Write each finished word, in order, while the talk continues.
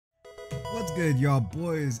What's good, y'all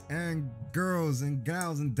boys and girls and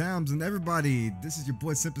gals and dams and everybody? This is your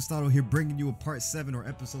boy Simpistotle here, bringing you a part 7 or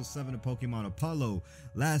episode 7 of Pokemon Apollo.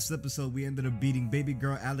 Last episode we ended up beating baby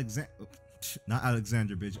girl not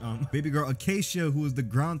Alexandra, bitch. Baby girl Acacia, who was the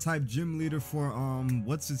ground type gym leader for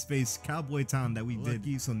what's his face Cowboy Town that we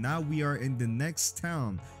did. So now we are in the next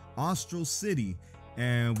town, Austral City,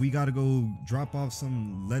 and we gotta go drop off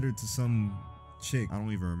some letter to some chick. I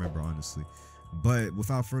don't even remember, honestly. But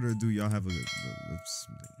without further ado, y'all have a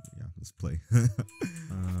let's play.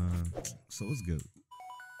 So what's good?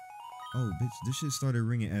 Oh, bitch, this shit started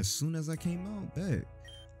ringing as soon as I came out. Bet.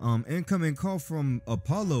 Incoming call from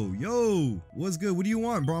Apollo. Yo, what's good? What do you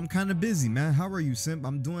want, bro? I'm kind of busy, man. How are you, simp?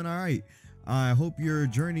 I'm doing all right. I hope your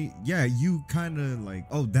journey. Yeah, you kind of like.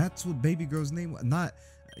 Oh, that's what baby girl's name was. Not.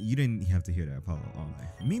 You didn't have to hear that, Apollo.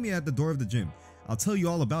 Meet me at the door of the gym. I'll tell you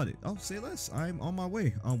all about it. Oh, say less. I'm on my way.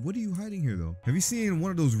 What are you hiding here, though? Have you seen one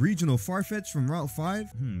of those regional Farfetch from Route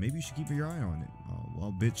 5? Maybe you should keep your eye on it. Oh,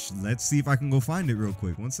 well, bitch, let's see if I can go find it real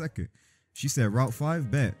quick. 1 second. She said Route 5,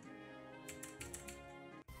 bet.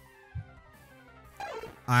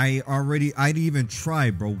 I'd even try,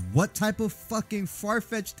 bro. What type of fucking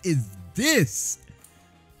Farfetched is this?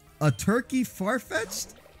 A turkey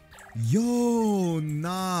Farfetched? Yo,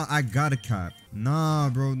 nah, I gotta cop. Nah,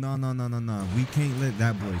 bro, nah. We can't let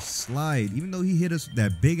that boy slide. Even though he hit us with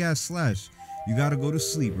that big ass slash, you gotta go to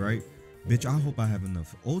sleep, right? Bitch, I hope I have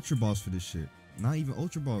enough ultra balls for this shit. Not even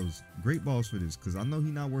ultra balls, great balls for this, cause I know he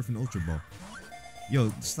not worth an ultra ball. Yo,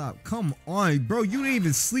 stop, come on, bro. You didn't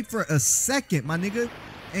even sleep for a second, my nigga.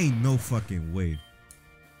 Ain't no fucking way.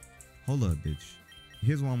 Hold up, bitch.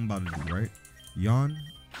 Here's what I'm about to do, right? Yawn.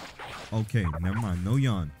 Okay, never mind, no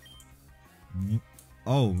yawn.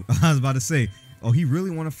 Oh, I was about to say, oh, he really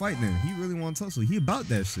want to fight then. He really want to tussle. He about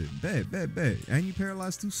that shit. Bet. And you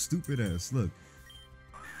paralyzed too, stupid ass. Look.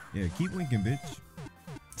 Yeah, keep winking, bitch.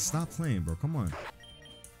 Stop playing, bro. Come on.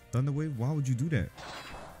 Thunderwave, why would you do that?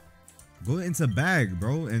 Go into bag,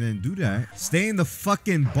 bro, and then do that. Stay in the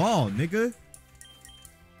fucking ball, nigga.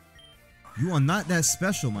 You are not that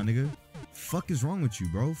special, my nigga. Fuck is wrong with you,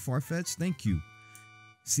 bro? Farfetch, thank you.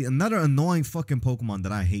 See, another annoying fucking Pokemon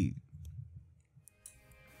that I hate.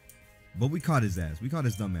 But we caught his ass. We caught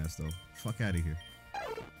his dumb ass, though. Fuck out of here.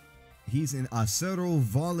 He's an Acero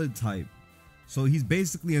Violet type. So he's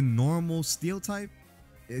basically a normal steel type.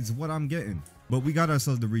 Is what I'm getting. But we got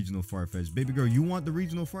ourselves the regional Farfetch. Baby girl, you want the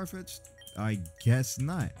regional Farfetch? I guess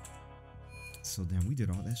not. So damn, we did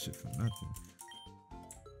all that shit for nothing.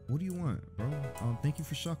 What do you want, bro? Thank you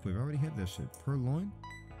for Shockwave. I already had that shit. Purloin?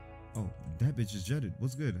 Oh, that bitch is jetted.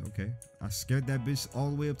 What's good? Okay. I scared that bitch all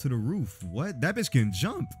the way up to the roof. What? That bitch can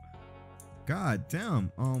jump. God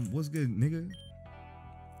damn. What's good, nigga?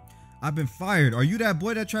 I've been fired. Are you that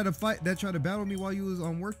boy that tried to battle me while you was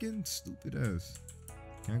working? Stupid ass.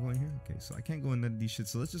 Can I go in here? Okay, so I can't go in none of these shit,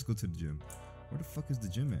 so let's just go to the gym. Where the fuck is the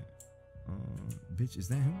gym at? Bitch, is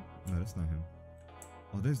that him? No, that's not him.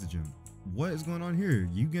 Oh, there's the gym. What is going on here?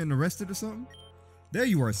 You getting arrested or something? There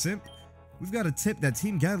you are, simp. We've got a tip that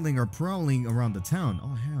Team Gatling are prowling around the town.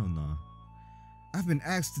 Oh, hell no. I've been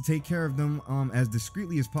asked to take care of them as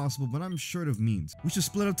discreetly as possible, but I'm short of means. We should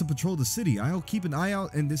split up to patrol the city. I'll keep an eye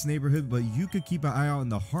out in this neighborhood, but you could keep an eye out in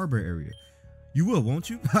the harbor area. You will, won't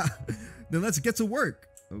you? Then let's get to work.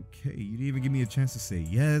 Okay, you didn't even give me a chance to say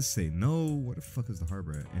yes, say no. Where the fuck is the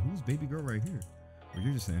harbor at? And who's baby girl right here? Or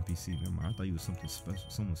you're just an NPC. Never mind. I thought you was something special,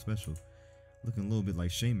 someone special. Looking a little bit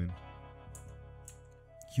like Shaman.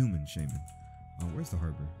 Human Shaman. Where's the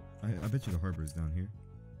harbor? I bet you the harbor is down here.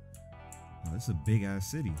 Oh, this is a big ass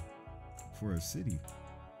city. For a city.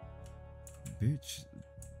 Bitch.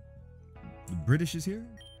 The British is here?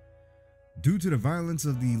 Due to the violence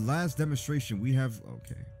of the last demonstration, we have...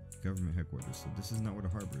 Okay. Government headquarters. So this is not where the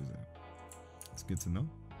harbor is at. It's good to know.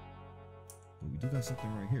 But we do got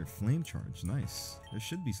something right here. Flame charge. Nice. There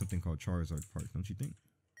should be something called Charizard Park, don't you think?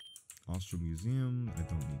 Austral Museum. I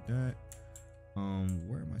don't need that.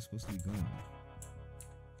 Where am I supposed to be going?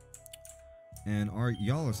 And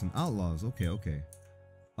y'all are some outlaws. Okay.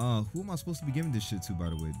 Who am I supposed to be giving this shit to, by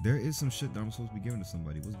the way? There is some shit that I'm supposed to be giving to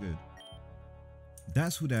somebody. What's good?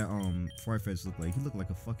 That's who that Farfetch looked like. He looked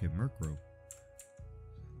like a fucking Murkrow.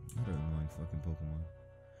 What an annoying fucking Pokemon.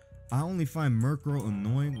 I only find Murkrow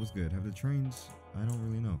annoying. What's good? Have the trains? I don't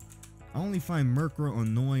really know. I only find Murkrow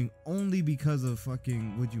annoying only because of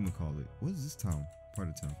fucking whatchamacallit. What is this town? Part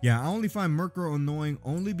of town. Yeah, I only find Murkrow annoying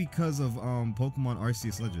only because of Pokemon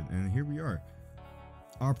Arceus Legend. And here we are.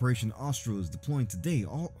 Operation Austral is deploying today.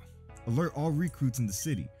 Alert all recruits in the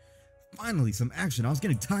city. Finally, some action. I was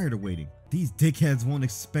getting tired of waiting. These dickheads won't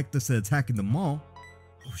expect us to attack in the mall.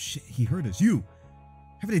 Oh shit, he heard us. You!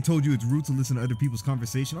 Haven't they told you it's rude to listen to other people's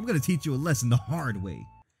conversation? I'm gonna teach you a lesson the hard way.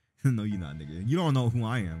 No, you're not, nigga. You don't know who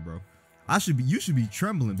I am, bro. You should be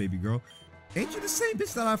trembling, baby girl. Ain't you the same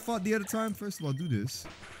bitch that I fought the other time? First of all, do this.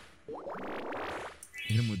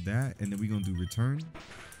 Hit him with that, and then we gonna do return.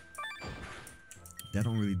 That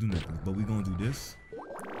don't really do nothing, but we gonna do this.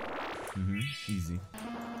 Easy.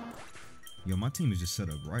 Yo, my team is just set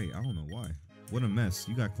up right. I don't know why. What a mess.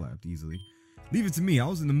 You got clapped easily. Leave it to me. I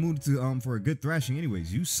was in the mood to for a good thrashing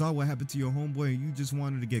anyways. You saw what happened to your homeboy and you just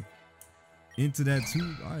wanted to get into that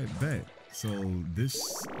too. I bet. So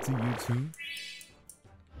this to you too.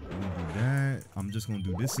 I'm gonna do that. I'm just gonna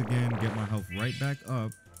do this again, get my health right back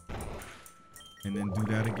up, and then do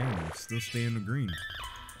that again. Still stay in the green.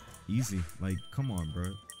 Easy. Like, come on,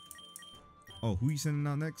 bro. Oh, who you sending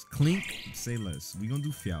out next? Clink. Say less. We gonna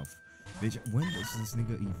do Fyauf. Bitch, when does this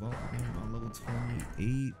nigga evolve again? On level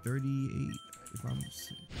 28, 38, if I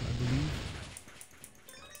believe.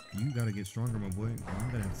 You gotta get stronger, my boy.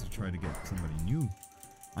 I'm gonna have to try to get somebody new.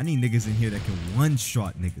 I need niggas in here that can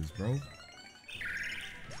one-shot niggas, bro.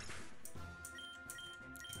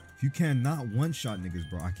 If you cannot one-shot niggas,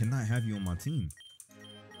 bro, I cannot have you on my team.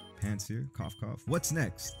 Pants here, cough, cough. What's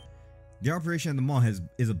next? The operation at the mall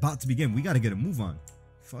is about to begin. We gotta get a move on.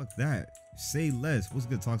 Fuck that. Say less. What's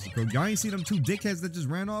good, Toxic Crow? Y'all ain't see them two dickheads that just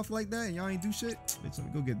ran off like that and y'all ain't do shit? Bitch, let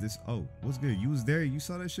me go get this. Oh, what's good? You was there? You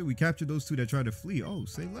saw that shit? We captured those two that tried to flee. Oh,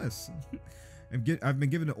 say less. I've been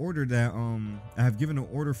given an order that I have given an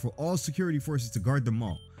order for all security forces to guard the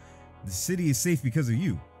mall. The city is safe because of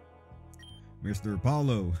you. Mr.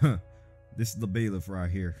 Apollo, this is the bailiff right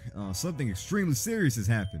here. Something extremely serious has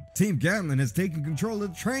happened. Team Gatlin has taken control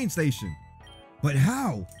of the train station. But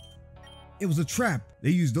how? It was a trap. They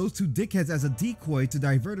used those two dickheads as a decoy to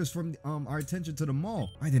divert us from our attention to the mall.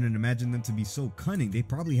 I didn't imagine them to be so cunning. They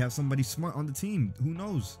probably have somebody smart on the team. Who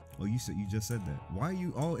knows? Oh, you just said that. Why are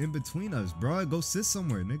you all in between us, bro? Go sit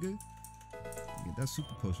somewhere, nigga. Get that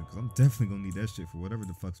super potion, because I'm definitely gonna need that shit for whatever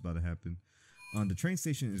the fuck's about to happen. The train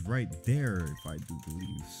station is right there, if I do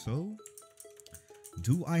believe. So,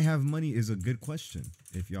 do I have money is a good question,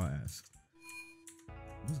 if y'all ask.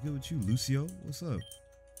 What's good with you, Lucio? What's up?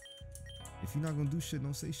 If you're not gonna do shit,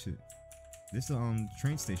 don't say shit. This the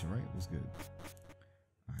train station, right? What's good?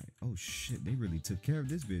 Alright. Oh shit, they really took care of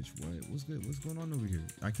this bitch. What's good? What's going on over here?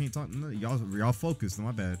 I can't talk. Y'all focused.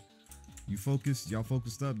 My bad. You focused. Y'all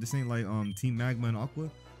focused up. This ain't like Team Magma and Aqua.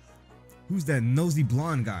 Who's that nosy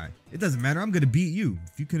blonde guy? It doesn't matter. I'm gonna beat you.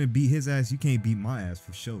 If you couldn't beat his ass, you can't beat my ass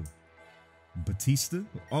for sure. Batista?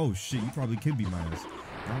 Oh shit, you probably could beat my ass.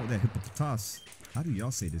 Not with that hippopotas. How do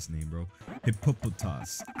y'all say this name, bro?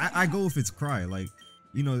 Hippopotas. I go if it's cry, like,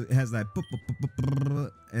 you know, it has that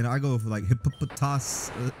and I go for like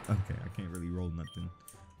hippopotas. Okay, I can't really roll nothing.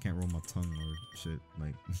 Can't roll my tongue or shit.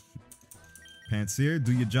 Like, Panseer,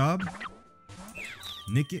 do your job.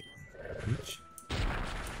 Nick it, bitch.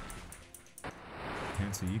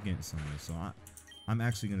 Panseer, you're getting somewhere. So I'm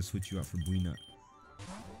actually gonna switch you out for Buena.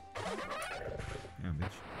 Yeah,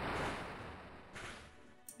 bitch.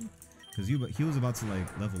 Cause he was about to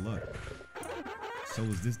like level up. So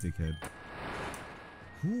was this dickhead.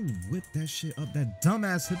 Who whipped that shit up? That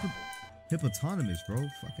dumbass hippopotamus, bro.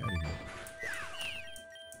 Fuck out of here.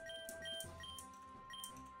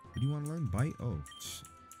 What do you want to learn? Bite? Oh,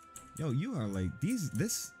 yo, you are like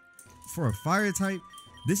this for a fire type.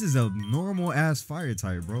 This is a normal ass fire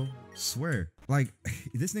type, bro. Swear. Like,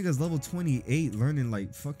 this nigga's level 28 learning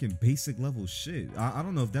like fucking basic level shit. I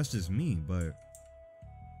don't know if that's just me, but.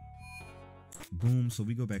 Boom, so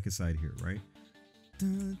we go back inside here, right?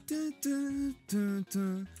 Dun, dun, dun, dun,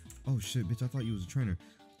 dun. Oh shit, bitch, I thought you was a trainer.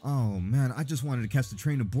 Oh man, I just wanted to catch the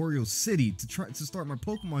train to Boreal City to start my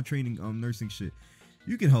Pokemon training nursing shit.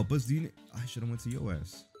 You can help us. I should have went to your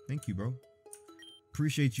ass. Thank you, bro.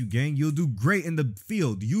 Appreciate you, gang. You'll do great in the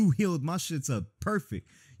field. You healed my shits up. Perfect.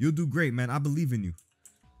 You'll do great, man. I believe in you.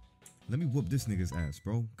 Let me whoop this nigga's ass,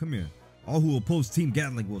 bro. Come here. All who oppose Team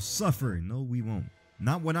Gatling will suffer. No, we won't.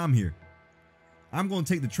 Not when I'm here. I'm gonna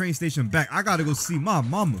take the train station back. I gotta go see my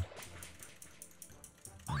mama.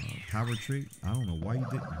 Power trait. I don't know why you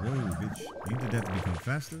did. Whoa, bitch. You did that to become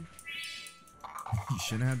faster? You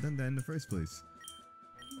shouldn't have done that in the first place.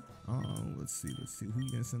 Let's see. Who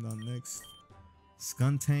you gonna send on next?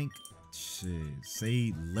 Skuntank. Shit.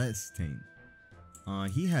 Say less tank.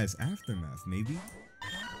 He has Aftermath, maybe.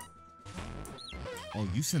 Oh,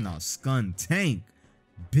 you send out Skuntank.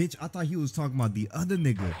 Bitch, I thought he was talking about the other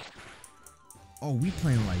nigga. Oh, we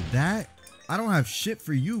playing like that? I don't have shit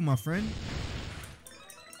for you, my friend.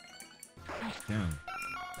 Damn.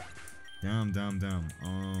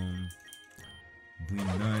 Green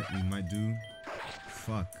nut, we might do.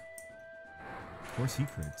 Fuck. Of course he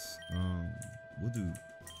crits. We'll do.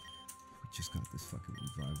 We just got this fucking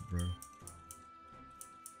revive, bro.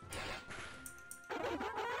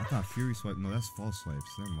 I thought Fury Swipe. No, that's false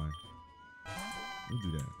swipes. Never mind. We'll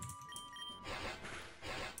do that.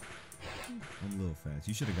 I'm a little fast.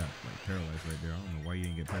 You should have got like paralyzed right there. I don't know why you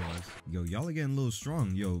didn't get paralyzed. Yo, y'all are getting a little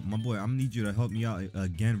strong. Yo, my boy, I'm gonna need you to help me out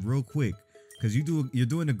again real quick. Cause you're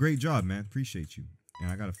doing a great job, man. Appreciate you.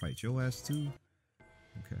 And I gotta fight your ass too.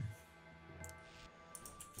 Okay.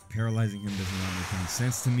 Paralyzing him does not make any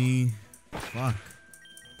sense to me. Fuck.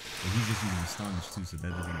 But he's just using Astonish too, so that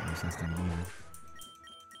doesn't make any sense to me either.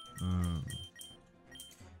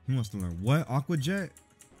 He wants to learn what? Aqua Jet?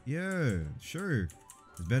 Yeah, sure.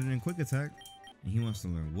 It's better than Quick Attack. And he wants to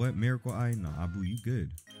learn what? Miracle Eye? No, Abu, you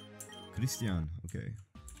good. Christian, okay.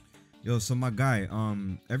 Yo, so my guy,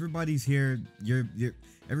 everybody's here.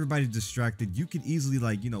 Everybody's distracted. You could easily,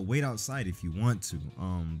 like, you know, wait outside if you want to.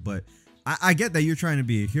 But I get that you're trying to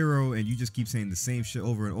be a hero and you just keep saying the same shit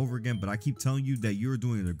over and over again. But I keep telling you that you're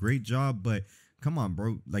doing a great job. But come on,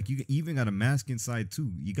 bro. Like, you even got a mask inside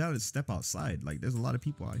too. You gotta step outside. Like, there's a lot of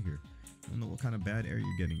people out here. I don't know what kind of bad air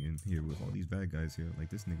you're getting in here with all these bad guys here. Like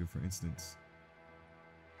this nigga, for instance.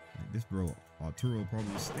 Like this bro, Arturo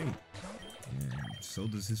probably stayed. And so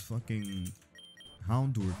does his fucking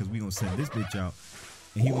Houndour, because we gonna send this bitch out.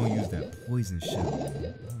 And he gonna use that poison shit. Oh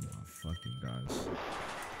my fucking gosh.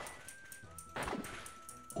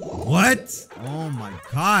 What? Oh my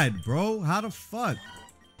god, bro. How the fuck?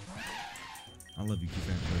 I love you,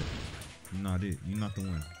 Q-Fan, but you're not it. You're not the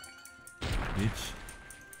one. Bitch.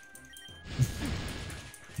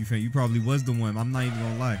 Q-Fan, you probably was the one. I'm not even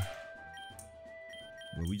gonna lie.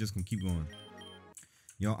 But we just gonna keep going.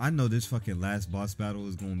 Yo, I know this fucking last boss battle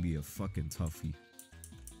is gonna be a fucking toughie.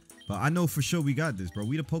 But I know for sure we got this, bro.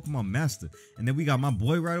 We the Pokemon master. And then we got my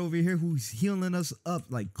boy right over here who's healing us up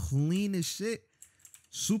like clean as shit.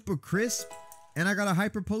 Super crisp. And I got a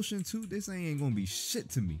hyper potion too. This ain't gonna be shit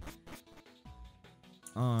to me.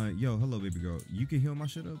 Yo, hello baby girl. You can heal my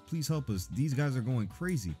shit up? Please help us. These guys are going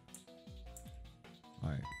crazy.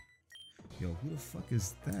 Alright. Yo, who the fuck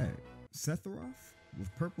is that? Sephiroth? With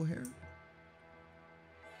purple hair?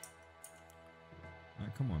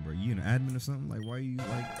 Alright, come on, bro. You an admin or something? Like, why you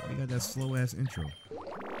got that slow ass intro?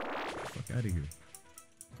 Fuck out of here.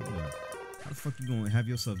 Come on. How the fuck you gonna have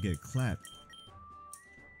yourself get clapped?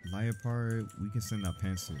 Liepard, we can send out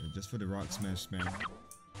Panzer just for the Rock Smash spam.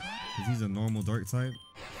 Cause he's a normal dark type.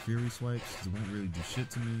 Fury Swipes won't really do shit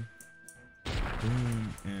to me.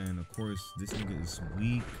 Boom. And of course, this nigga is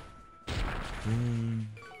weak. Boom.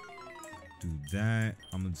 Do that.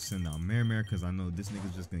 I'm gonna send out Mare because I know this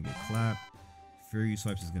nigga's just gonna get clapped. Fury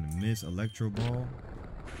Swipes is gonna miss. Electro Ball.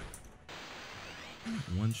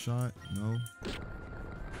 One shot. No.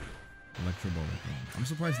 Electro Ball. I'm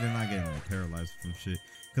surprised they're not getting like paralyzed from shit.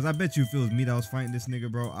 Cause I bet you if it was me that was fighting this nigga,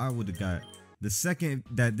 bro, I would have got the second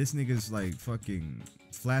that this nigga's like fucking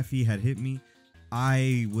Flaffy had hit me,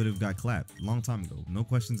 I would have got clapped long time ago. No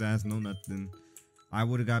questions asked, no nothing. I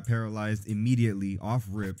would have got paralyzed immediately off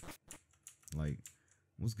rip. Like,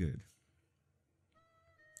 what's good?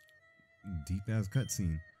 Deep ass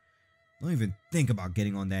cutscene. Don't even think about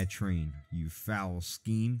getting on that train, you foul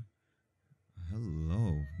scheme.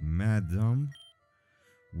 Hello, madam.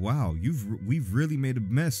 Wow, we've really made a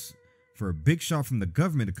mess for a big shot from the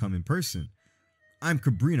government to come in person. I'm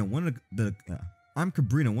Cabrina, one of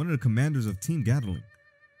the commanders of Team Gatling.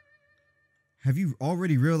 Have you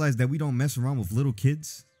already realized that we don't mess around with little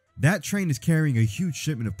kids? That train is carrying a huge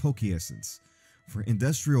shipment of Poke Essence for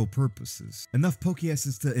industrial purposes. Enough Poke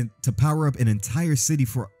Essence to power up an entire city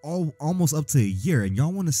for almost up to a year. And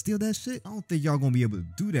y'all want to steal that shit? I don't think y'all gonna be able to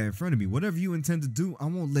do that in front of me. Whatever you intend to do, I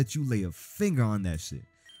won't let you lay a finger on that shit.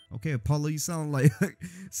 Okay, Apollo, you sound like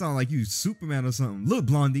you Superman or something. Look,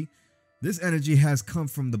 Blondie, this energy has come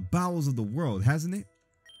from the bowels of the world, hasn't it?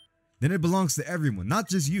 Then it belongs to everyone, not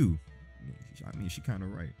just you. I mean, she kind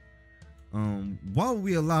of right. While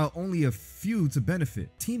we allow only a few to benefit,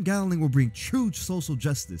 Team Gatling will bring true social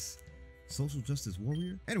justice. Social justice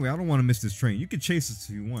warrior? Anyway, I don't want to miss this train. You can chase us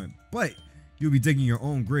if you want, but you'll be digging your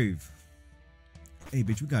own grave. Hey,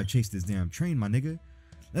 bitch, we gotta chase this damn train, my nigga.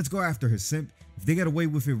 Let's go after her, simp. If they get away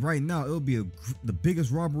with it right now, it'll be the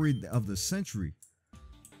biggest robbery of the century.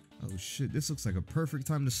 Oh shit, this looks like a perfect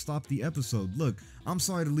time to stop the episode. Look, I'm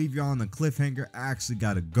sorry to leave y'all on a cliffhanger. I actually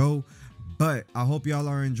gotta go. But I hope y'all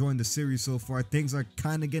are enjoying the series so far. Things are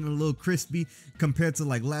kind of getting a little crispy compared to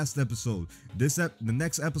like last episode. The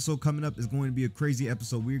next episode coming up is going to be a crazy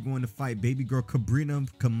episode. We're going to fight baby girl Cabrina,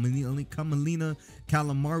 Camelina,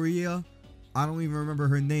 Calamaria. I don't even remember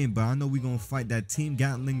her name, but I know we're going to fight that Team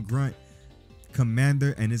Gatling grunt.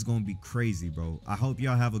 commander, and it's gonna be crazy, bro. I hope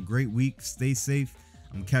y'all have a great week. Stay safe.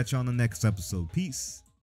 I'm gonna catch you on the next episode. Peace.